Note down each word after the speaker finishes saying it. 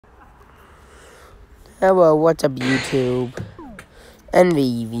Hello, what's up YouTube?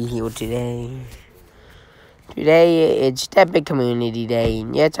 NVV here today. Today it's Tepig Community Day,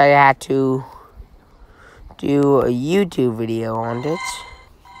 and yes, I had to do a YouTube video on it.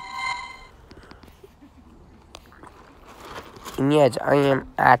 And yes, I am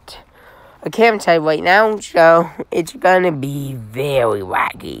at a campsite right now, so it's gonna be very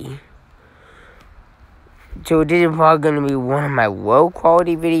laggy. So this is probably gonna be one of my low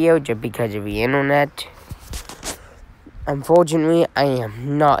quality videos just because of the internet. Unfortunately, I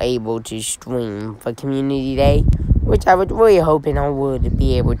am not able to stream for Community Day, which I was really hoping I would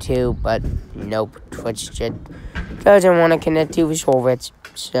be able to, but nope, Twitch just doesn't want to connect to the servers,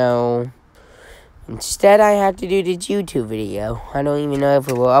 so instead I have to do this YouTube video. I don't even know if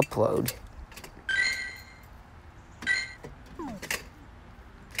it will upload.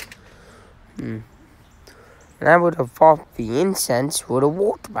 And I would have thought the incense would have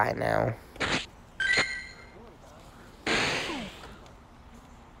worked by now.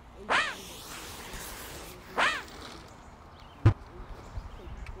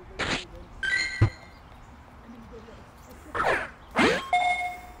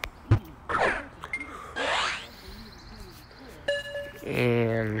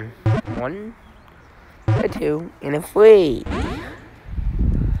 And 1, a 2, and a 3.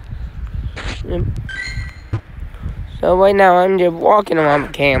 So right now I'm just walking around the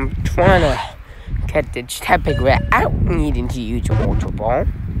camp trying to catch the Tepig without needing to use a water ball.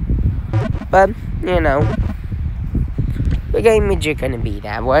 But, you know, the game is just gonna be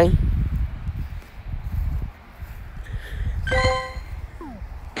that way.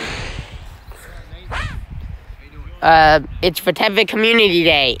 It's for Tepig Community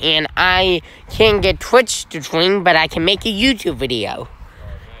Day, and I can't get Twitch to stream, but I can make a YouTube video.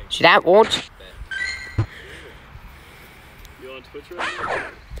 So that works. You on Twitch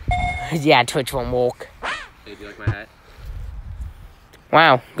right now? Yeah, Twitch won't work. Hey, do you like my hat?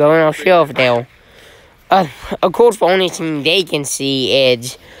 Wow, going off shelf there. Of course, the only thing they can see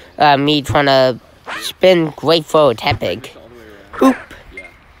is me trying to spin great for a Tepig. Oop.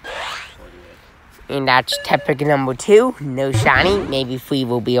 And that's Tepig number 2. No shiny. Maybe 3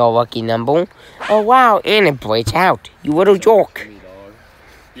 will be our lucky number. Oh, wow. And it breaks out. You little jerk.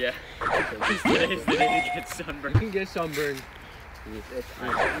 Yeah. Today's the day to get sunburned. You can get sunburned.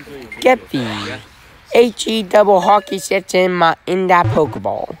 Get the HE double hockey sets in that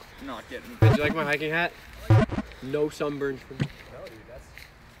Pokeball. Not getting. Did you like my hiking hat? No sunburns for me. No, dude. That's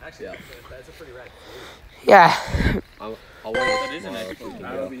actually that's a pretty rad. Yeah. I'll wear that. Is an actual thing.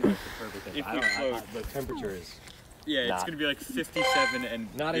 That would be like the perfect thing. If we float, the temperature is. Yeah, it's gonna be like 57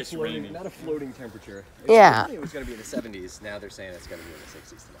 and not a floating temperature. Yeah. It was gonna be in the 70s. Now they're saying it's gonna be in the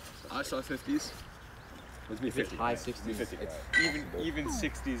 60s tomorrow. So. I saw 50s. Let's be 50. High 60s. 50. Even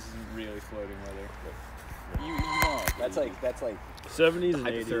 60s isn't really floating weather. You know. That's like 70s and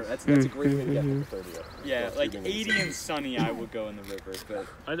 80s. That's a great way to get from 30 up. Yeah, like 80 and sunny, I would go in the river, but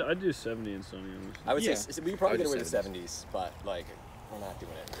I'd do 70 and sunny. I would say we probably get away with 70s, but like we're not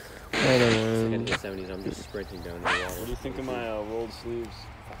doing it. Wait the 70s, I'm just sprinting down the water. What do you think of my rolled sleeves?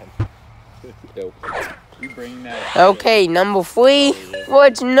 Dope. you bring that. Okay, number 3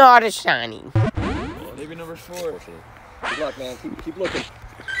 was not a shiny. Maybe number 4. Good luck, man. Keep looking.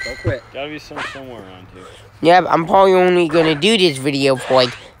 Don't quit. Gotta be somewhere around here. Yep, I'm probably only gonna do this video for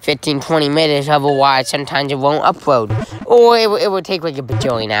like 15-20 minutes, otherwise sometimes it won't upload. Or it will take like a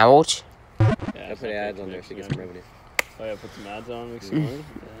bajillion hours. Yeah, I'll put ads on there so you get some revenue. Oh yeah, put some ads on, make some money.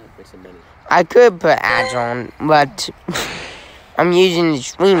 Yeah, make some money. I could put ads on, but I'm using the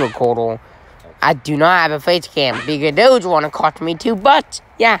screen recorder. I do not have a face cam because those want to cost me $2.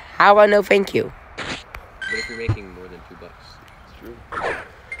 Yeah, how about no thank you? But if you're making more than $2, it's true.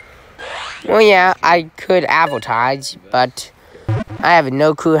 Well, yeah, I could advertise, but I have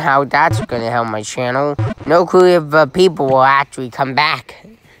no clue how that's going to help my channel. No clue if people will actually come back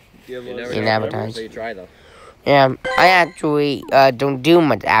and advertise. So you try though. Yeah, I actually don't do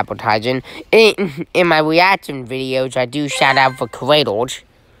much advertising. In my reaction videos, I do shout out for creators.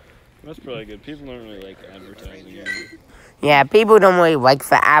 That's probably good. People don't really like advertising. Yeah, people don't really like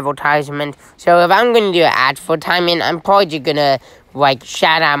for advertisement. So if I'm going to do advertisement, I'm probably just going to like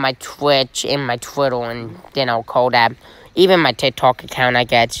shout out my Twitch and my Twitter, and then I'll call that. Even my TikTok account, I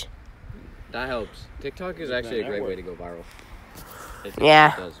guess. That helps. TikTok is actually a great way to go viral.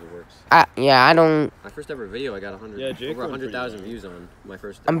 Yeah. It does. It works. Yeah, I don't. My first ever video, I got over 100,000 views on my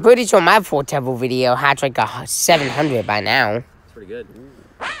first. I'm pretty sure my fourth ever video has like 700 by now. It's pretty good.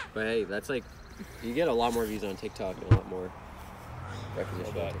 But hey, that's like, you get a lot more views on TikTok and a lot more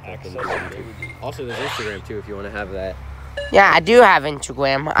recognition. Also, there's Instagram too if you want to have that Yeah, I do have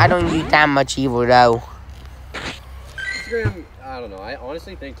Instagram. I don't use that much either, though. Instagram, I don't know. I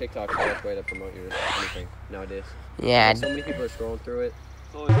honestly think TikTok's the best way to promote your anything nowadays. Yeah. Like, so many people are scrolling through it.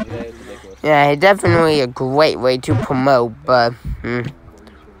 Today, it's ridiculous. Yeah, it's definitely a great way to promote, but... Oh,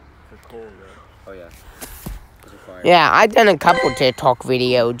 yeah. Yeah, I've done a couple TikTok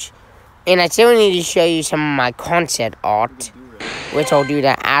videos. And I still need to show you some of my concept art. Which I'll do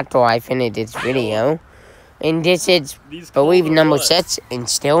that after I finish this video. And this is, believe number 6, and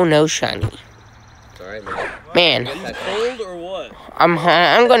still no shiny. It's alright, man. Man, These cold or what? I'm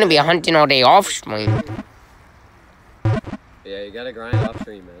gonna be hunting all day off stream. Yeah, you gotta grind off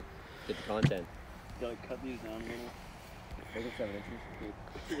stream, man. Get the content. Gotta cut these down a little. Make them 7 inches.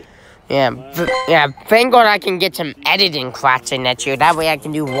 Yeah, thank God I can get some editing classes next year. That way I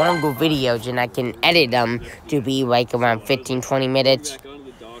can do longer videos and I can edit them to be like around 15-20 minutes.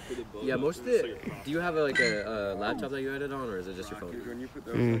 Yeah, most of it. Do you have like a laptop that you edit on, or is it just your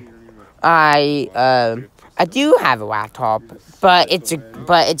phone? I do have a laptop, but it's a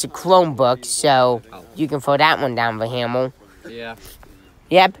Chromebook, so you can throw that one down the hammer. Yeah.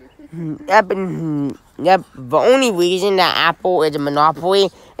 Yep. Yep. The only reason that Apple is a monopoly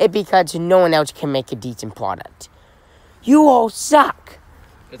is because no one else can make a decent product. You all suck.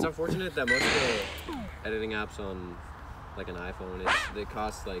 It's unfortunate that most of the editing apps on like an iPhone, they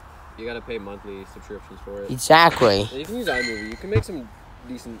cost like you gotta pay monthly subscriptions for it. Exactly. And you can use iMovie. You can make some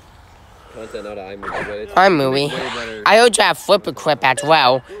decent content out of iMovie, but it's iMovie. way better. I also have Flipper Clip as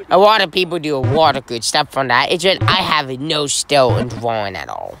well. A lot of people do a lot of good stuff from that. It's just I have no skill in drawing at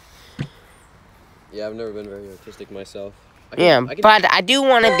all. Yeah, I've never been very artistic myself. But I do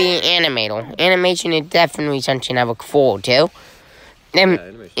want to be an animator. Animation is definitely something I look forward to. And,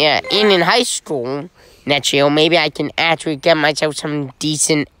 and in high school next year, maybe I can actually get myself some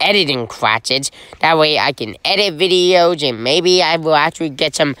decent editing classes. That way I can edit videos and maybe I will actually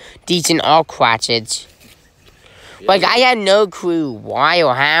get some decent art classes. Yeah. Like, I had no clue why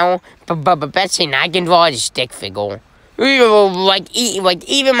or how, but best thing I can draw is a stick figure. Like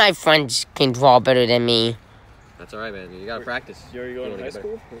even my friends can draw better than me. That's alright, man. You gotta practice. You're going to high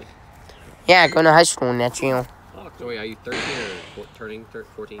school? Yeah, going to high school next year. So wait, are you 13 or turning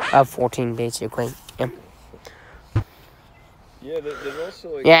 14? 14, basically. Yeah. Yeah, there's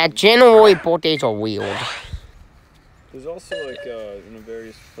also like... Yeah, January birthdays are weird. There's also like,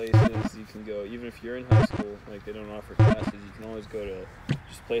 various places you can go, even if you're in high school, like they don't offer classes, you can always go to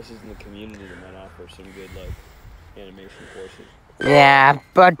just places in the community that might offer some good, like, animation courses. Yeah,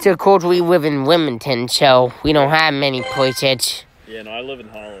 but of course we live in Wilmington, so we don't have many places. Yeah, no, I live in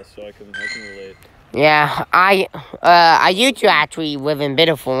Hollis, so I can relate. Yeah, I used to actually live in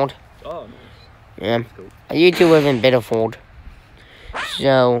Biddeford. Oh, nice. Yeah, I used to live in Biddeford.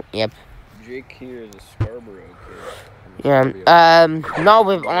 So, yep. Jake here is a Scarborough kid. Yeah, not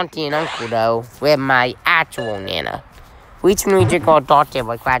with Auntie and Uncle, though. With my actual Nana. Recently just got adopted,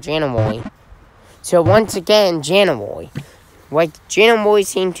 like, last January. So, once again, January. Like, January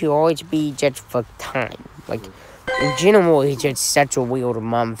seems to always be just for time. Like, January is just such a weird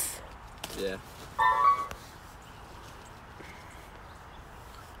month. Yeah.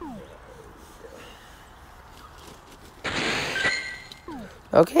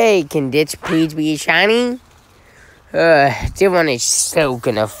 Okay, can this please be shiny? This one is so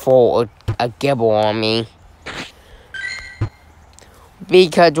gonna fall a gibble on me.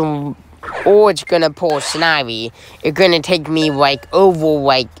 Because, or it's gonna pull a Snivy. It's gonna take me,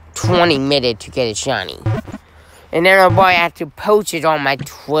 over, 20 minutes to get a shiny. And then I'll probably have to post it on my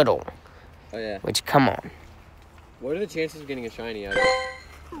Twitter. Oh, yeah. Which, come on. What are the chances of getting a shiny out of,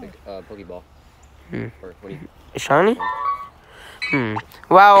 Pokeball? Or what do you... A shiny? Well,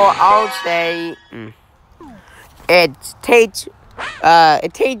 I'll say it takes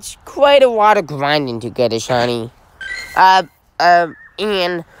quite a lot of grinding to get a shiny.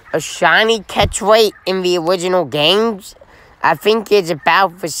 And a shiny catch rate in the original games, I think it's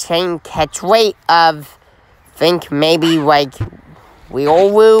about the same catch rate of, maybe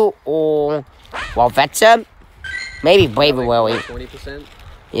Riolu or Walvetza. Maybe Braverwilly. 20%?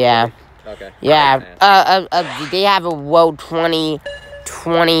 Yeah. Okay. Yeah, they have a low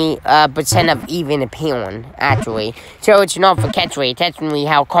 20% of even appealing, actually. So it's not for catch rate. Technically,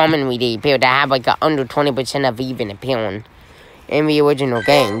 how common we do appear to have under 20% of even appealing in the original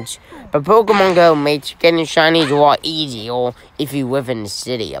games. But Pokemon Go makes getting shinies a lot easier if you live in the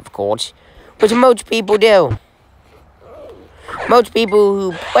city, of course. Which most people do. Most people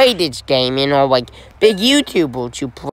who play this game, big YouTubers who play